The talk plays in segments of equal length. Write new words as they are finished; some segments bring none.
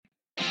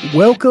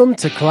Welcome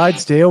to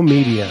Clydesdale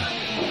Media.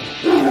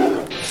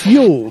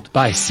 Fueled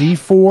by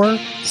C4,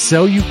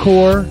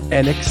 Cellucor,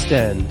 and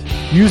Extend.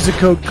 Use the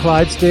code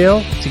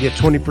Clydesdale to get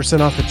 20%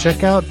 off at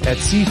checkout at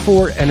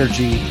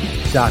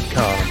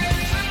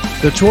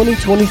c4energy.com. The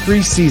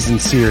 2023 season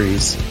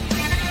series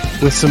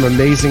with some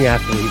amazing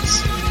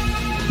athletes.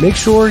 Make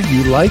sure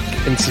you like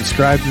and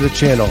subscribe to the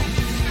channel.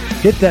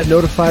 Hit that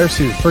notifier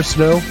so you first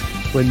know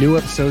when new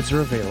episodes are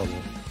available.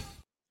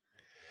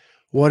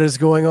 What is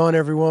going on,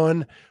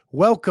 everyone?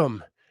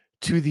 Welcome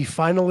to the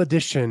final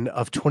edition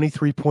of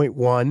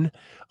 23.1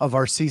 of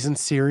our season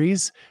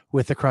series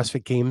with the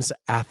CrossFit Games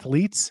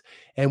athletes.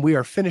 And we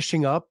are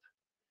finishing up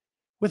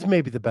with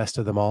maybe the best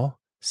of them all,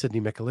 Sydney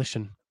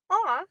Michalyshen.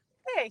 Aw,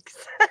 thanks.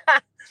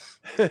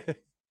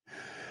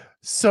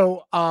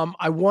 So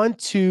I want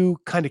to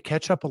kind of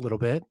catch up a little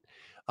bit.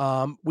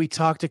 We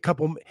talked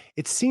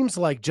it seems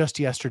like just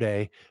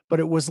yesterday, but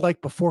it was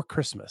like before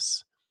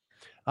Christmas.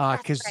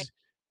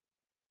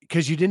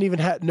 Because you didn't even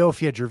know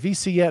if you had your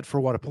visa yet for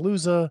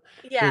Wodapalooza.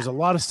 Yeah. There's a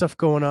lot of stuff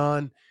going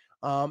on.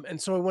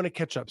 And so I want to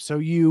catch up.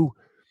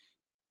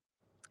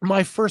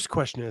 My first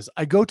question is,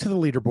 I go to the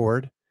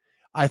leaderboard.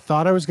 I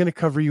thought I was going to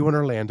cover you in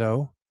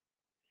Orlando.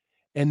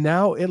 And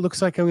now it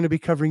looks like I'm going to be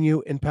covering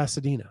you in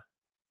Pasadena.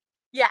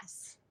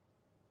 Yes.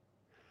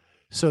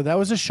 So that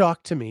was a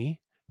shock to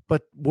me,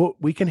 but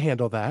we can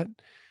handle that.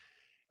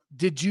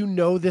 Did you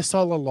know this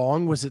all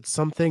along? Was it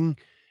something...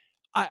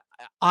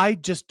 I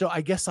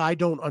guess I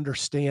don't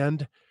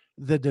understand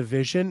the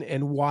division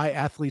and why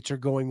athletes are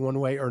going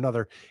one way or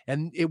another.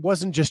 And it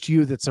wasn't just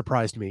you that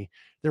surprised me.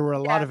 There were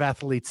a lot of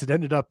athletes that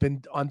ended up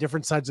on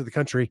different sides of the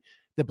country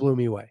that blew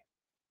me away.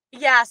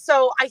 Yeah.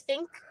 So I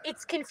think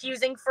it's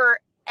confusing for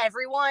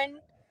everyone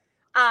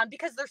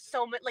because there's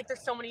so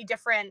many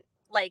different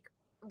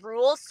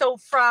rules. So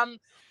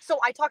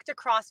I talked to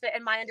CrossFit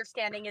and my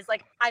understanding is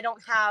I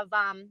don't have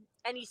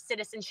any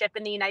citizenship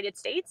in the United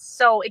States.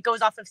 So it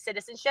goes off of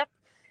citizenship.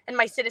 And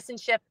my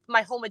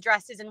home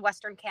address is in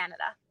Western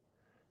Canada.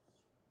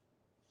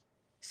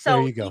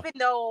 So even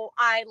though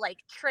I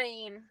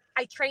train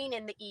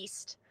in the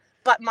East,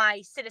 but my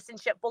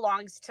citizenship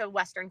belongs to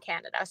Western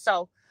Canada.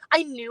 So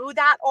I knew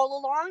that all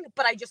along,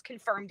 but I just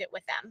confirmed it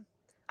with them.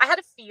 I had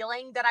a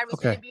feeling that I was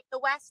going to be in the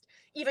West,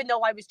 even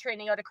though I was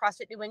training out of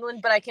CrossFit New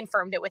England, but I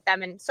confirmed it with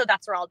them. And so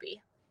that's where I'll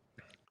be.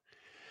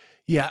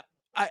 Yeah,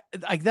 I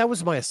that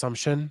was my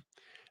assumption,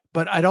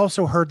 but I'd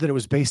also heard that it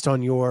was based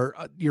on your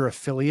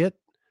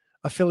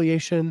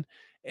affiliation,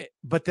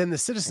 but then the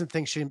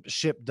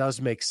citizenship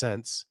does make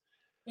sense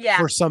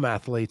for some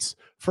athletes.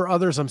 For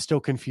others, I'm still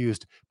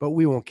confused, but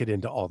we won't get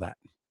into all that.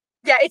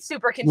 Yeah, it's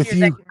super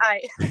confusing.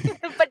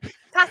 But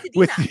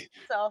Pasadena,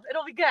 so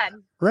it'll be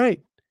good. Right.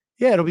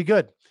 Yeah, it'll be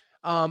good.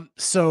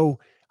 So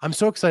I'm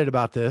so excited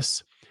about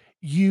this.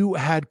 You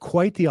had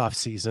quite the off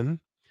season.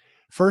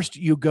 First,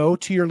 you go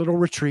to your little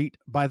retreat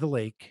by the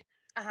lake.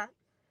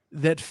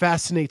 That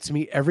fascinates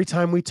me every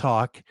time we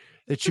talk,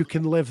 that you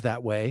can live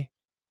that way.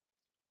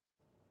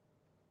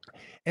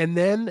 And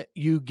then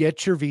you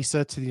get your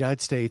visa to the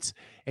United States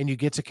and you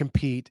get to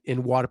compete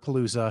in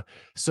Wodapalooza.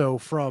 So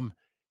from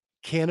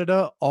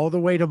Canada all the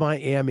way to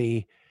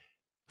Miami,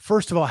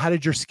 first of all, how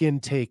did your skin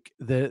take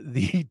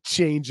the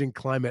change in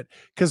climate?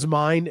 Because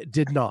mine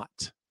did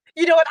not.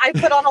 You know what? I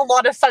put on a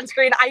lot of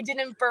sunscreen. I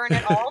didn't burn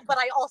at all, but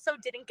I also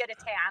didn't get a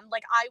tan.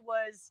 I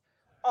was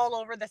all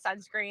over the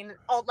sunscreen,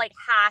 all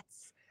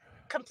hats,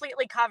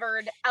 completely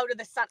covered out of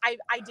the sun. I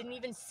didn't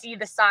even see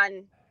the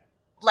sun.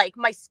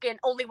 My skin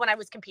only when I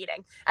was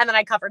competing, and then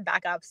I covered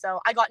back up. So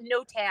I got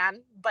no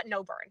tan, but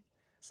no burn.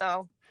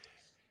 So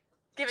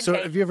take.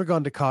 Have you ever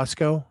gone to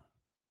Costco?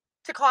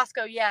 To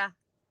Costco, yeah.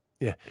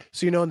 Yeah.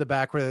 So in the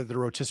back where the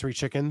rotisserie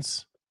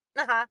chickens?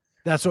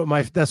 That's what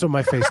my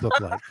face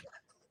looked like.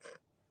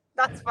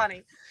 That's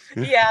funny.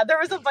 Yeah, there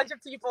was a bunch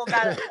of people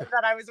that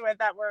I was with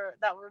that were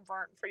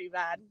burnt pretty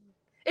bad.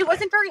 It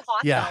wasn't very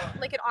hot though.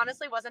 It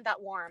honestly wasn't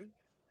that warm.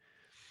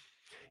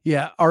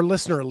 Yeah, our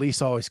listener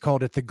Elise always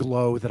called it the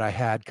glow that I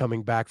had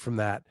coming back from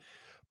that.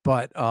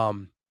 But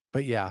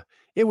yeah,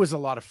 it was a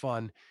lot of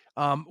fun.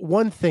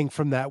 One thing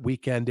from that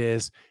weekend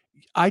is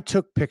I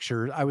took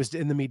pictures. I was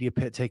in the media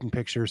pit taking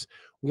pictures.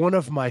 One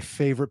of my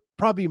favorite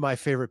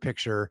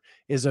picture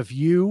is of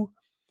you.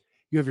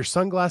 You have your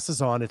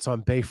sunglasses on. It's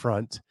on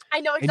Bayfront. I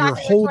know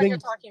exactly which one you're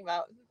talking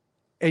about.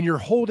 And you're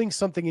holding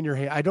something in your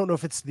hand. I don't know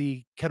if it's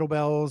the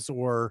kettlebells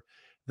or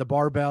the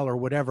barbell or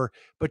whatever,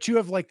 but you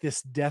have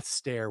this death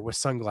stare with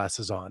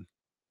sunglasses on.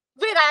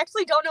 Wait, I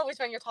actually don't know which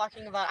one you're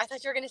talking about. I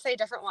thought you were going to say a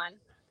different one.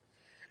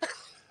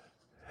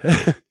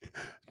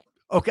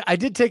 Okay. I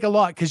did take a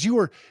lot because you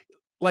were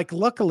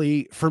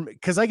luckily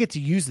because I get to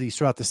use these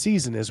throughout the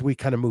season as we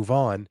kind of move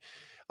on.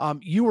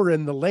 You were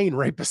in the lane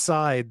right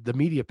beside the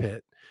media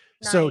pit.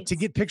 Nice. So to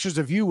get pictures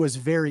of you was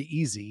very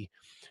easy.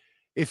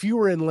 If you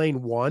were in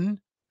lane 1,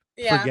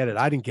 forget it.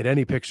 I didn't get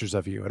any pictures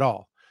of you at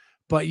all.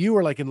 But you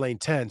were in lane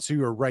 10, so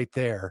you were right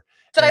there.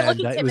 Did I look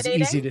intimidating? It was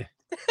easy to.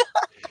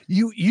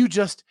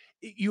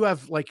 You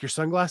have your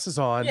sunglasses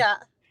on. Yeah.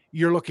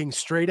 you're looking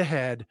straight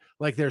ahead,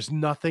 like there's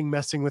nothing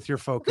messing with your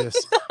focus,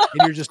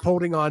 and you're just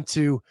holding on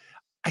to,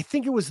 I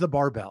think it was the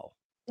barbell.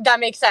 That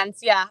makes sense.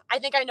 Yeah. I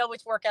think I know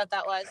which workout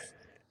that was.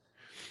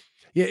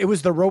 Yeah, it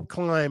was the rope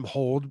climb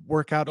hold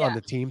workout on Yeah.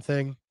 the team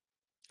thing.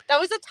 That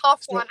was a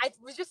tough one. I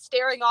was just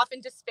staring off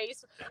into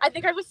space. I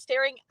think I was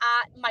staring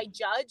at my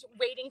judge,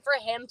 waiting for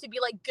him to be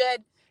like,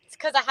 good. It's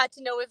because I had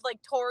to know if like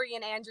Tori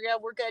and Andrea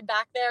were good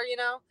back there, you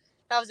know?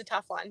 That was a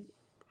tough one.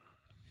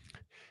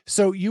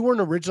 So you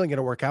weren't originally going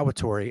to work out with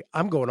Tori.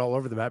 I'm going all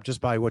over the map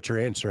just by what you're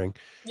answering.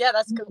 Yeah,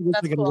 that's cool.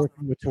 That's cool.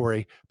 Working with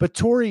Tori, but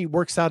Tori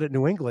works out at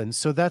New England,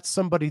 so that's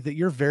somebody that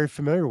you're very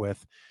familiar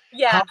with.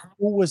 Yeah. How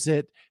cool was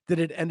it that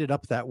it ended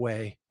up that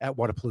way at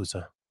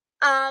Wodapalooza?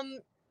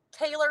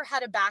 Taylor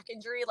had a back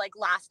injury like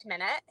last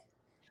minute,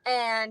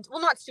 and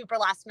well, not super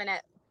last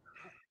minute,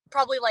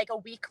 probably like a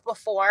week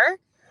before.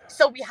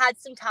 So we had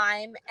some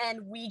time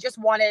and we just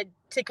wanted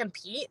to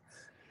compete.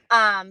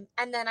 And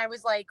then I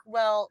was like,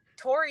 well,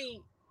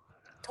 Tori's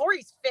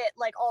fit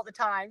like all the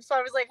time. So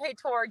I was like, hey,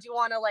 Tor, do you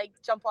want to like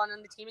jump on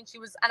the team? And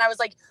I was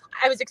like,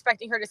 I was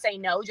expecting her to say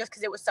no just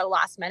because it was so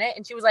last minute.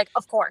 And she was like,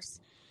 of course.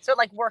 So it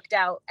like worked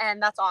out.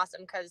 And that's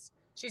awesome because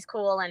she's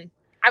cool. And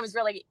I was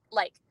really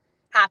like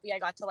happy I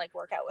got to like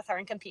work out with her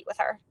and compete with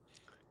her.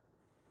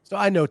 So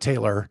I know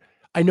Taylor.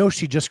 I know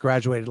she just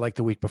graduated like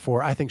the week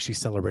before. I think she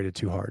celebrated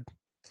too hard.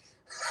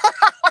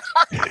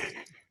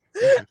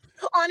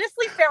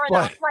 Honestly, fair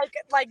enough.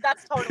 Like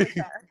that's totally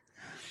fair.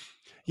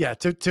 Yeah,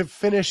 to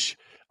finish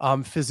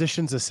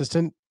physician's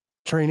assistant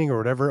training or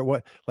whatever it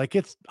was, like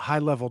it's high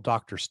level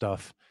doctor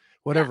stuff,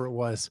 whatever it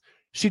was,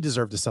 she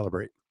deserved to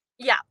celebrate.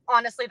 Yeah,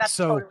 honestly, that's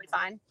totally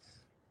fine.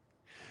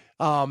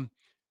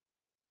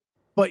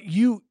 But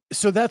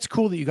so that's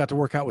cool that you got to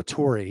work out with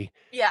Tori.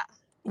 Yeah.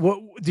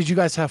 What did you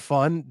guys have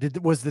fun?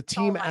 Was the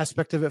team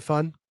aspect of it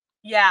fun?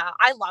 Yeah,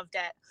 I loved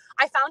it.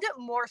 I found it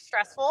more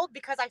stressful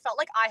because I felt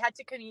like I had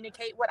to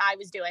communicate what I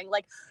was doing.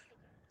 Like,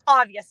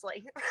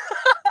 obviously,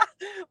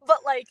 but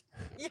like,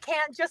 you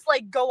can't just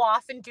like go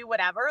off and do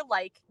whatever.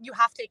 Like, you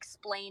have to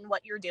explain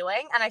what you're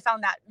doing. And I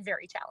found that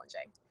very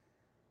challenging.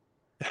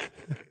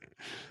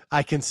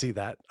 I can see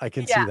that. I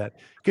can see that.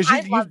 Because I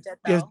loved it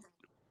though.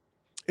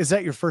 Is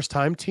that your first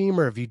time team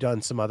or have you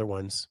done some other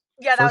ones?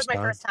 Yeah, that was my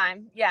first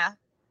time. Yeah.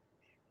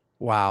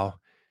 Wow.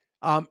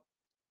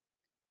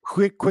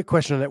 Quick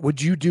question on that.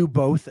 Would you do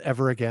both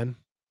ever again?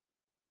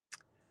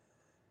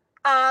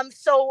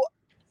 So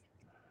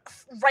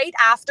right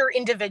after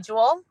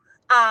individual,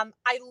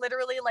 I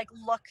literally like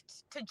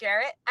looked to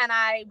Jarrett and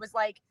I was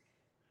like,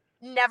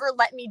 never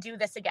let me do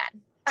this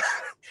again.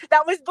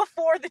 That was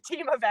before the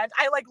team event.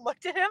 I like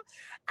looked at him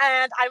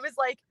and I was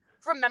like,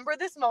 remember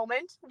this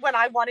moment when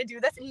I want to do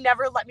this,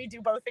 never let me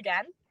do both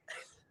again.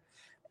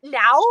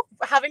 Now,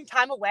 having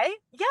time away,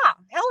 yeah,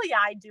 hell yeah,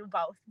 I do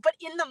both. But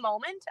in the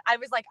moment, I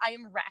was like, I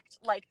am wrecked.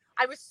 Like,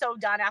 I was so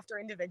done after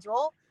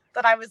individual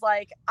that I was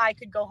like, I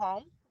could go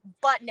home.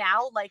 But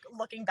now, like,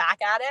 looking back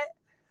at it,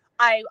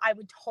 I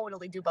would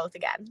totally do both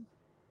again.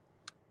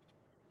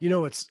 You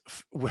know, it's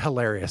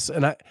hilarious.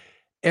 And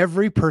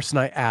every person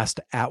I asked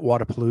at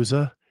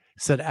Wodapalooza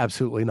said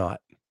absolutely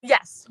not.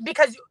 Yes,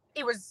 because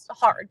it was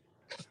hard.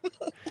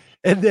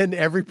 And then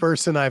every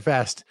person I've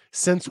asked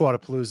since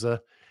Wodapalooza,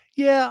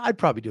 yeah, I'd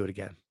probably do it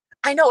again.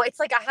 I know. It's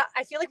like,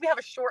 I feel like we have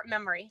a short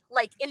memory.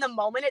 Like in the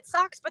moment it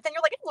sucks, but then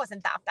you're like, it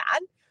wasn't that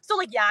bad. So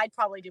like, yeah, I'd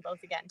probably do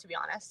both again, to be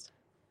honest.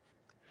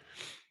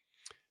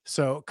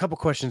 So a couple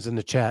questions in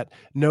the chat.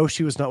 No,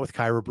 she was not with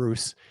Kyra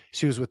Bruce.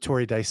 She was with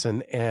Tori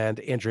Dyson and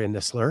Andrea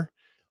Nisler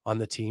on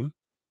the team.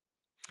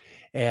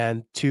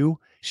 And 2,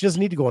 she doesn't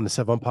need to go on the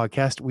 7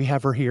 podcast. We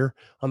have her here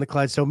on the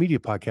Clydesdale Media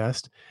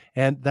podcast,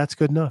 and that's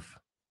good enough.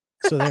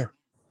 So there.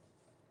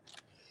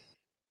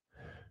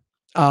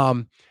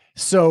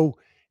 So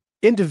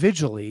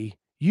individually,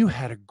 you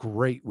had a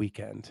great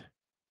weekend.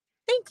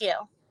 Thank you.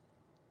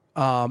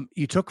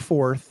 You took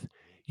 4th.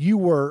 You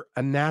were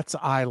a gnat's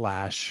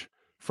eyelash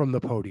from the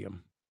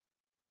podium.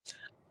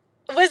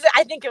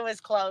 I think it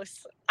was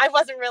close. I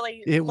wasn't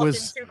really looking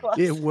too close.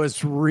 It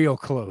was real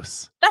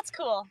close. That's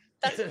cool.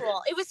 That's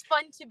cool. It was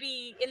fun to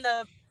be in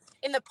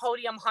the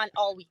podium hunt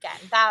all weekend.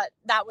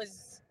 That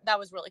was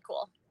really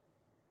cool.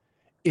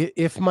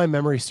 If my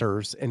memory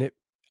serves, and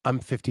I'm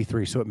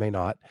 53, so it may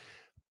not.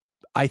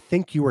 I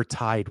think you were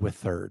tied with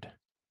 3rd.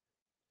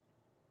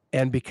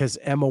 And because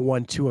Emma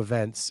won 2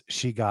 events,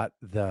 she got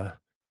the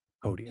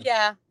podium.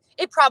 Yeah,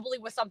 it probably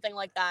was something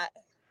like that.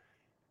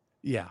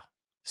 Yeah.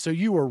 So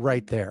you were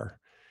right there,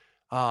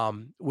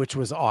 which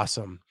was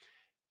awesome.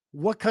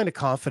 What kind of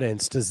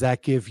confidence does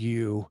that give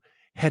you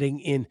heading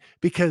in?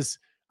 Because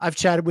I've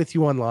chatted with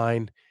you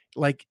online,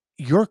 like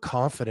your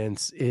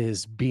confidence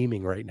is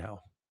beaming right now.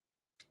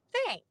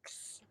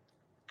 Thanks.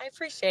 I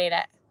appreciate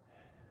it.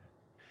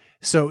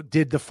 So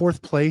did the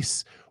 4th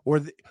place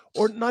or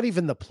not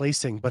even the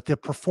placing, but the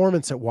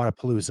performance at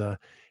Wodapalooza,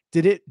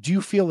 do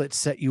you feel it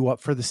set you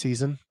up for the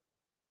season?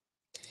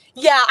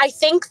 Yeah, I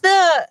think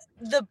the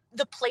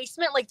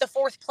placement, like the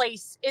 4th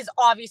place is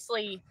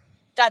obviously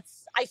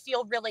I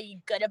feel really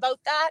good about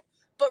that.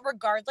 But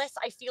regardless,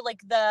 I feel like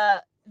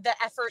the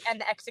effort and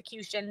the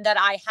execution that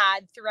I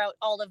had throughout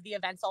all of the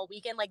events all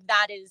weekend,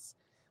 that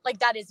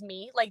is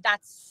me.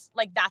 That's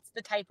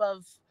the type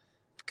of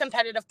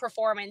competitive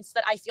performance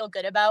that I feel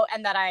good about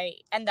and that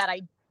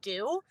I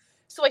do.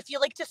 So I feel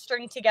like to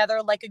string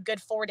together like a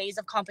good 4 days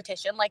of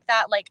competition like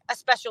that, like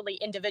especially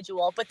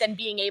individual, but then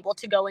being able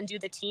to go and do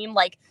the team,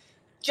 like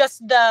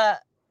just the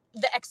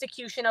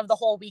execution of the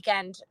whole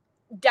weekend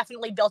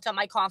definitely built up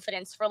my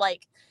confidence for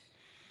like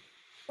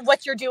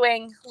what you're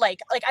doing.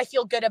 Like I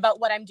feel good about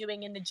what I'm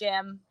doing in the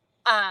gym.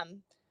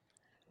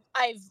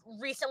 I've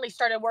recently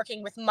started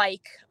working with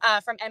Mike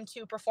from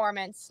M2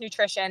 Performance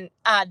Nutrition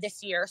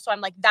this year. So I'm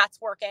like, that's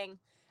working.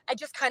 I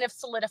just kind of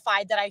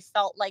solidified that I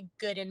felt like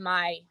good in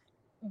my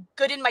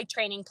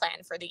training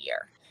plan for the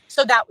year.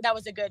 So that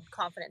was a good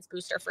confidence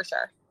booster for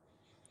sure.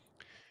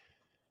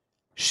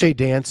 Shay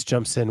Dance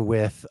jumps in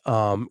with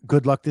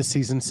good luck this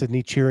season,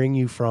 Sydney, cheering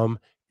you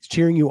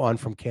on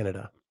from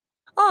Canada.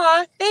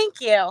 Aw, thank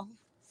you.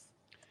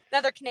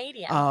 Another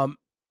Canadian.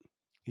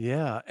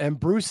 Yeah. And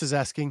Bruce is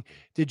asking,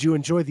 did you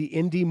enjoy the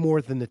Indy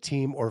more than the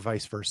team or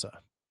vice versa?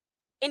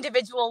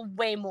 Individual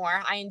way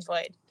more. I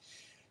enjoyed.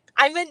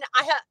 I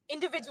have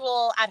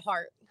individual at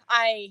heart.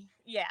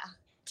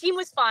 Team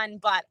was fun,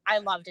 but I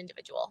loved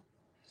individual.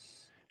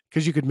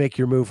 Because you could make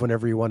your move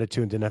whenever you wanted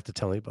to and didn't have to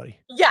tell anybody.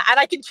 Yeah, and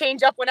I can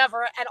change up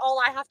whenever, and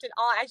I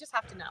just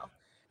have to know.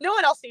 No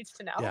one else needs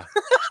to know.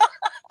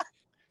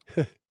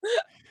 Yeah.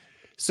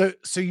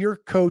 So your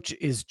coach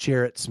is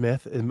Jarrett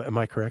Smith, am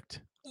I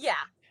correct? Yeah.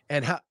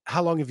 And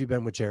how long have you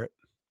been with Jarrett?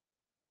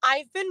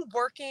 I've been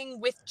working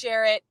with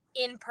Jarrett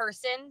in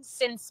person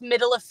since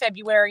middle of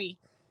February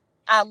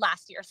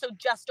last year, so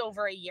just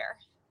over a year.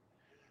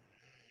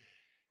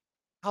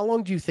 How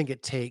long do you think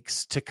it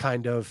takes to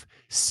kind of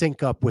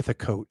sync up with a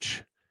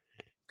coach?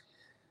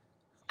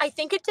 I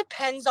think it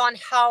depends on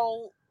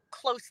how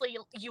closely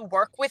you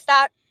work with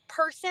that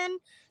person.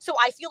 So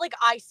I feel like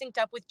I synced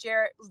up with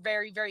Jarrett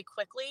very, very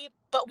quickly,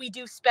 but we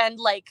do spend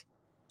like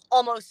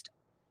almost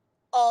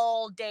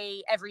all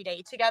day, every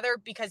day together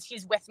because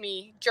he's with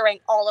me during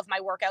all of my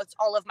workouts,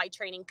 all of my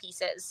training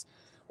pieces.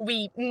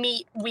 We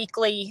meet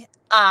weekly,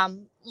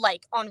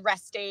 like on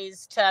rest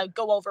days to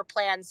go over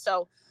plans.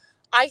 So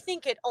I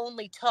think it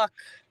only took,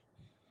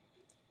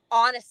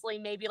 honestly,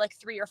 maybe like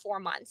 3 or 4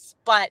 months,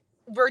 but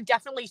we're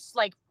definitely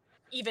like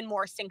even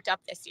more synced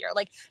up this year.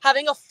 Like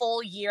having a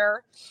full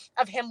year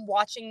of him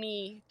watching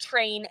me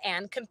train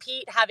and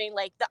compete, having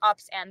like the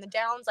ups and the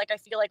downs, like I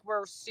feel like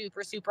we're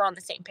super, super on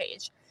the same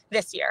page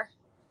this year.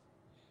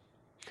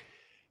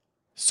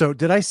 So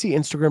did I see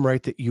Instagram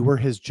right that you were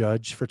his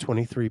judge for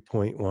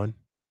 23.1?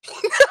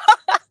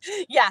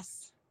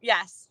 Yes.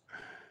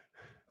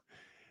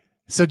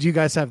 So do you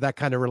guys have that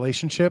kind of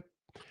relationship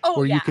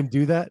where you can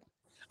do that?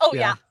 Oh,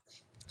 yeah,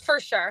 for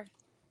sure.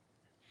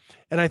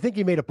 And I think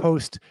you made a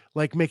post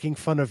like making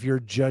fun of your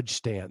judge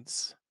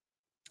stance.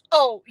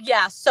 Oh,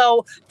 yeah.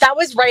 So that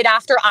was right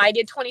after I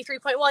did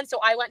 23.1. So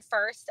I went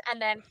first and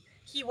then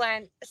he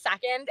went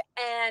second.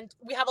 And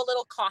we have a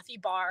little coffee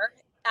bar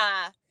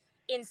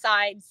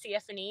inside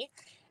CFNE.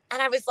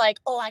 And I was like,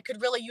 oh, I could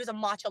really use a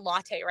matcha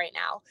latte right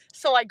now.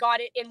 So I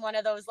got it in one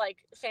of those like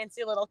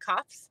fancy little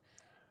cups.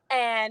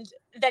 And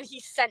then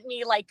he sent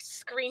me like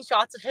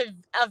screenshots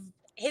of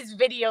his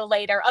video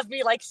later of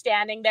me like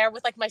standing there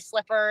with like my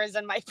slippers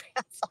and my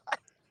pants on.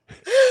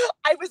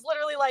 I was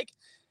literally like,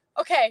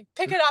 okay,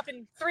 pick it up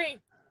in 3,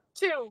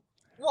 2,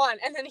 1.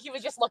 And then he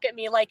would just look at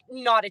me like,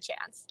 not a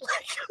chance.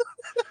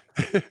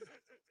 It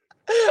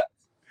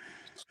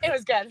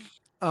was good.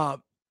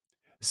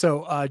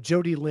 So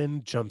Jody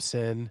Lynn jumps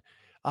in.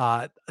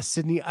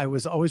 Sydney, I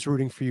was always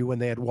rooting for you when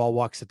they had wall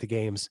walks at the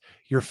games.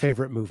 Your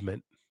favorite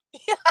movement?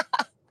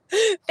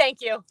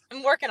 Thank you.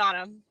 I'm working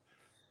on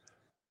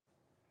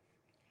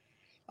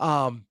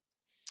them.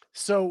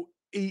 So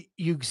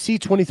you see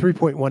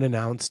 23.1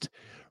 announced.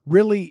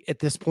 Really, at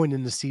this point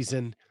in the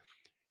season,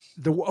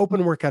 the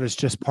open workout is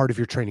just part of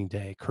your training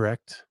day,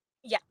 correct?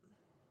 Yeah.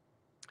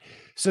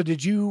 So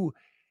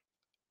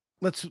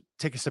let's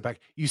take a step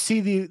back. You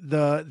see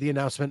the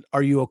announcement.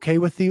 Are you okay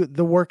with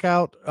the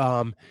workout?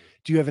 Do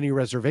you have any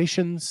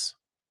reservations?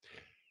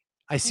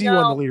 I see you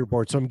on the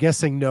leaderboard, so I'm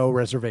guessing no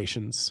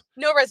reservations.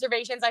 No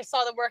reservations. I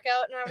saw the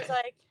workout and I was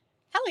like,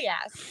 hell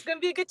yes, it's going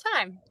to be a good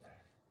time.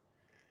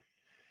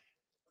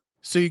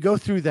 So you go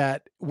through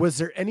that. Was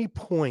there any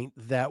point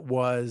that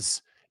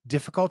was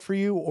difficult for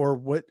you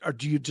or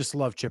do you just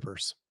love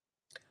chippers?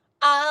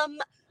 I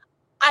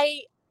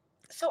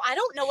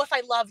don't know if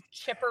I love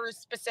chippers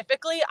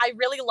specifically. I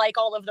really like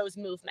all of those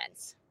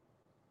movements.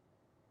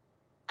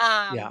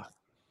 Yeah.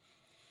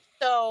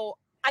 So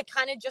I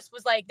kind of just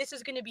was like, this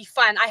is going to be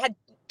fun. I had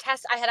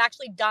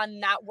actually done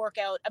that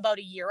workout about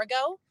a year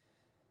ago.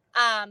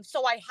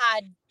 So I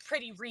had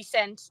pretty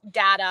recent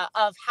data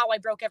of how I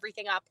broke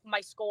everything up,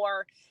 my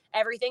score,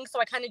 everything. So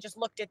I kind of just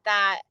looked at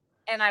that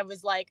and I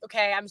was like,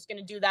 okay, I'm just going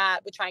to do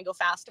that, but try and go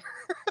faster.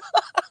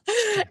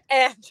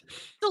 And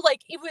so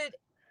like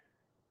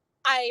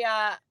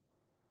I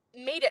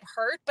made it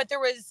hurt, but there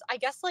was, I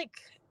guess, like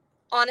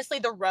honestly,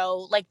 the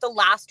row, like the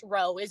last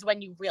row is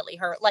when you really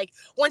hurt. Like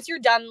once you're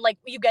done, like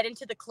you get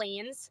into the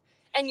cleans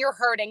and you're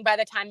hurting by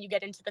the time you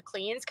get into the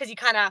cleans. Cause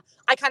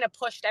I kind of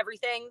pushed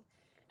everything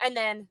and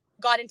then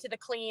got into the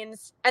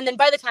cleans. And then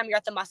by the time you're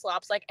at the muscle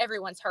ups, like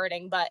everyone's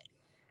hurting, but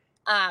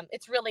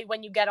it's really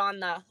when you get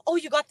on oh,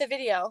 you got the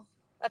video.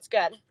 That's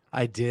good.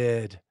 I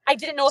did. I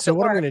didn't know if So it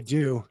what I'm worked. going to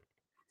do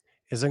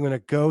is I'm going to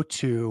go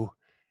to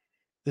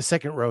the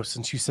second row,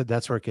 since you said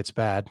that's where it gets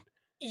bad.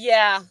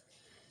 Yeah.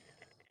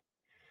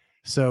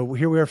 So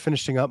here we are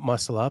finishing up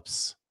muscle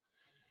ups.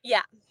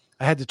 Yeah.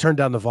 I had to turn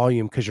down the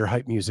volume because your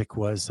hype music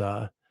was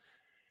going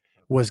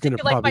to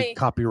probably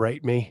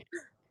copyright me.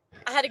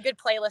 I had a good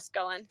playlist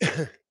going.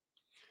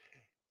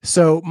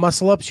 So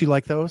muscle ups, you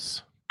like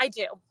those? I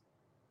do.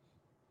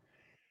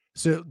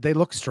 So they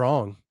look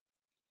strong.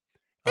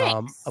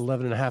 Thanks.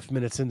 11 and a half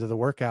minutes into the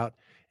workout.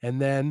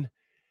 And then,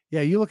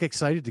 yeah, you look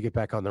excited to get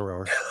back on the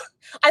rower.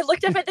 I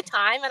looked up at the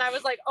time and I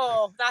was like,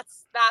 oh,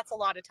 that's a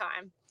lot of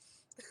time.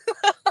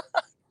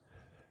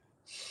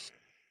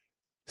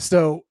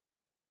 So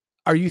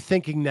are you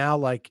thinking now,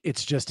 like,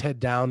 it's just head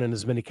down and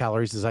as many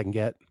calories as I can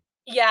get?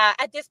 Yeah.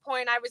 At this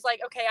point, I was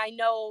like, okay, I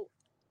know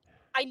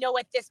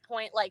at this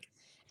point, like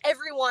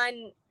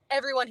everyone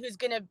who's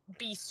going to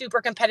be super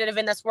competitive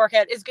in this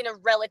workout is going to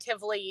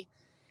relatively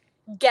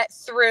get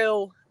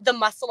through the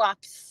muscle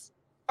ups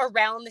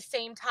around the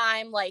same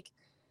time. Like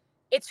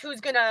it's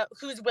who's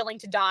willing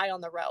to die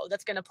on the row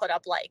that's going to put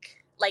up like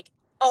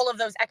all of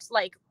those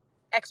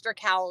extra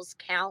cals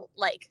count.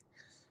 Like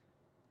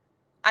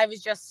I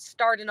was just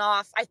starting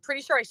off, I'm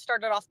pretty sure I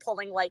started off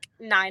pulling like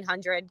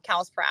 900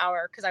 cals per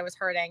hour because I was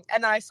hurting,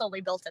 and then I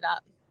slowly built it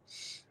up.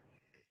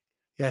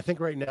 Yeah, I think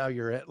right now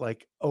you're at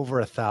like over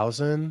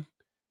 1,000.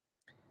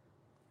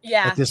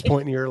 Yeah. At this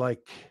point, you're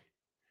like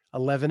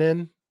 11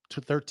 in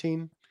to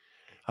 13.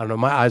 I don't know.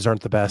 My eyes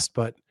aren't the best,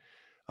 but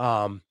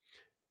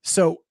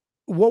so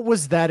what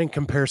was that in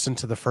comparison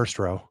to the first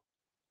row?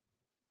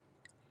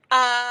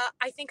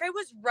 I think I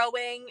was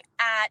rowing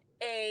at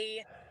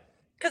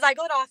because I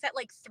got off at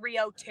like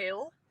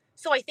 3:02.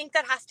 So I think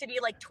that has to be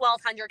like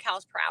 1,200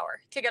 cals per hour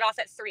to get off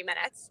at 3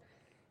 minutes.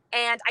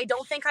 And I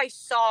don't think I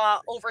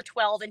saw over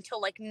 12 until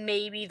like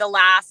maybe the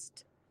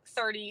last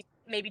 30,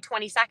 maybe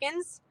 20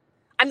 seconds.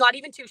 I'm not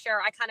even too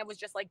sure. I kind of was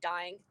just like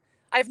dying.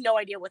 I have no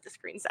idea what the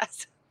screen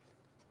says.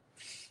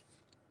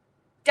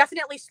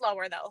 Definitely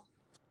slower though.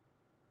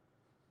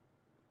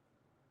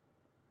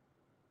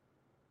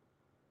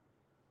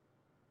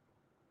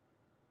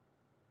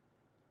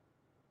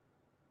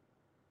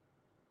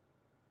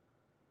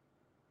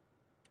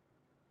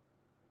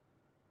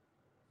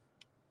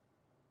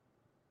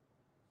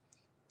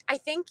 I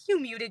think you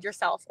muted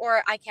yourself,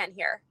 or I can't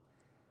hear.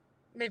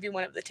 Maybe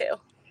one of the two.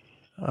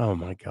 Oh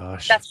my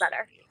gosh. That's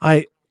better.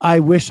 I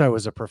wish I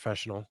was a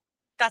professional.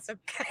 That's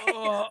okay.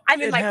 Oh, I'm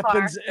in my car. It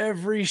happens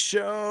every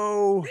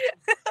show.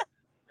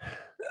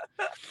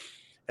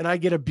 And I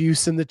get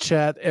abuse in the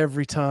chat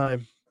every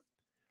time.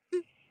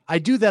 I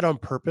do that on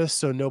purpose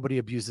so nobody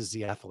abuses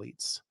the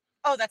athletes.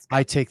 Oh, that's good.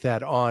 I take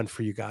that on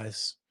for you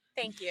guys.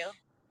 Thank you.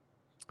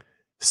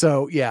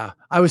 So, yeah,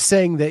 I was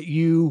saying that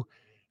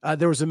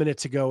there was a minute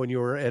to go and you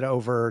were at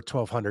over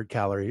 1,200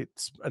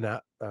 calories an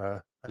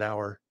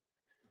hour.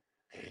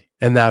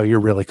 And now you're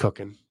really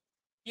cooking.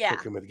 Yeah.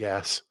 Cooking with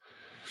gas.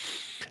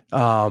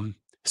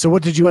 So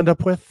what did you end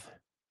up with?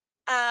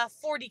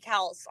 40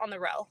 cals on the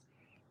row.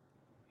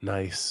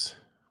 Nice.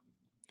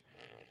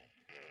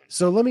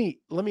 So let me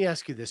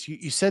ask you this.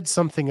 You said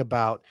something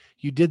about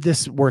you did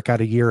this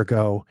workout a year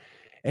ago,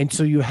 and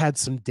so you had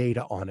some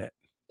data on it.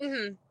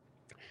 Mm-hmm.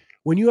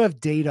 When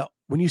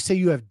you say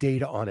you have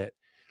data on it,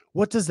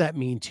 what does that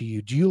mean to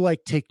you? Do you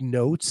like take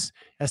notes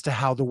as to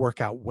how the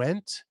workout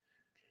went?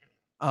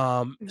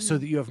 So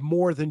that you have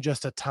more than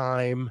just a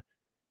time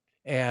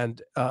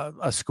and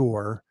a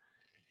score.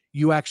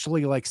 You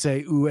actually like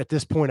say, ooh, at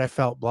this point I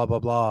felt blah, blah,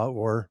 blah,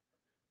 or.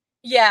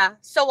 Yeah.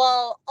 So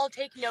I'll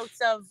take notes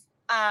of,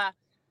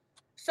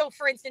 so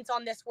for instance,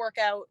 on this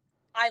workout,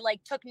 I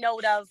like took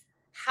note of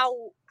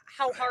how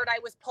hard I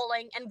was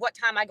pulling and what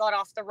time I got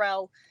off the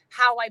row,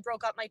 how I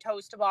broke up my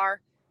toes to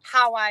bar,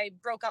 how I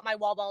broke up my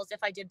wall balls if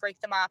I did break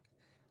them up,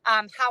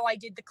 how I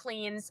did the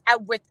cleans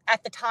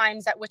at the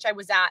times at which I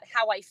was at,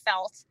 how I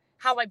felt,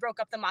 how I broke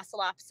up the muscle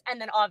ups,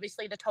 and then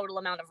obviously the total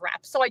amount of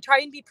reps. So I try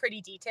and be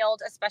pretty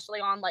detailed, especially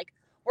on like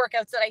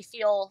workouts that I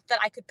feel that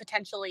I could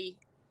potentially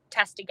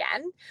test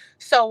again.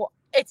 So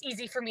it's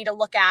easy for me to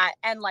look at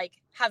and like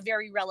have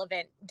very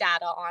relevant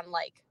data on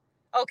like,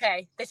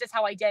 okay, this is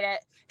how I did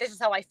it. This is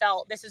how I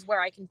felt. This is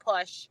where I can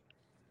push.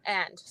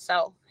 And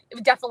so it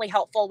was definitely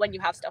helpful when you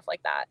have stuff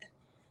like that.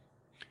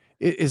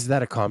 Is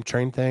that a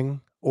CompTrain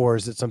thing or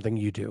is it something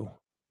you do?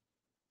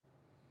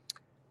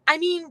 I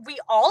mean, we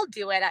all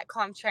do it at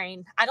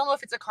CompTrain. I don't know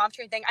if it's a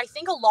CompTrain thing. I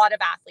think a lot of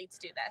athletes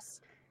do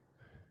this.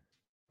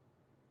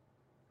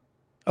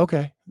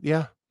 Okay.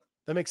 Yeah,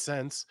 that makes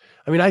sense.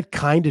 I mean, I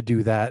kind of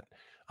do that.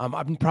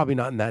 I'm probably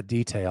not in that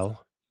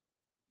detail.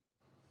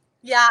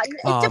 Yeah,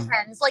 it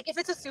depends. Like if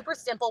it's a super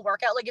simple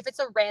workout, like if it's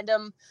a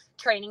random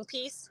training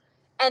piece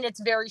and it's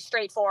very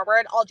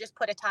straightforward, I'll just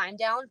put a time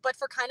down. But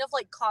for kind of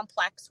like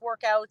complex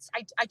workouts,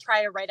 I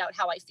try to write out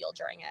how I feel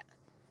during it.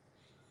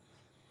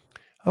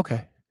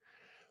 Okay.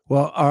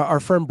 Well, our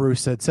friend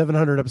Bruce said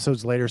 700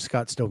 episodes later,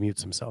 Scott still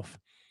mutes himself.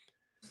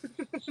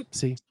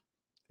 See,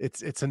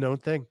 it's a known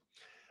thing.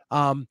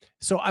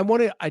 So I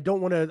want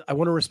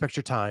to respect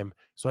your time.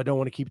 So I don't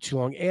want to keep it too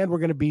long. And we're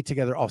going to be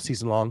together all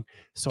season long.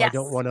 So I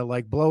don't want to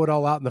like blow it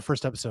all out in the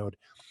first episode.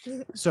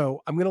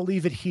 So I'm going to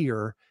leave it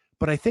here.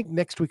 But I think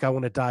next week I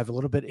want to dive a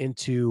little bit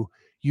into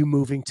you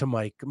moving to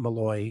Mike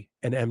Malloy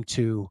and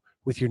M2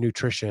 with your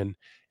nutrition.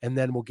 And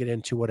then we'll get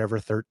into whatever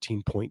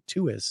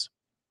 13.2 is.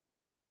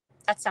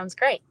 That sounds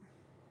great.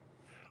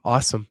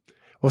 Awesome.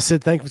 Well,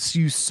 Sid, thank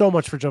you so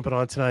much for jumping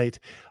on tonight.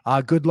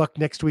 Good luck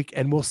next week,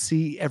 and we'll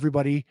see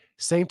everybody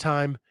same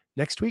time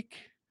next week.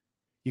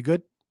 You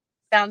good?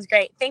 Sounds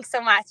great. Thanks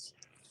so much.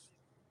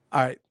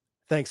 All right.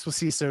 Thanks. We'll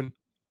see you soon.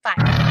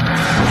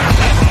 Bye.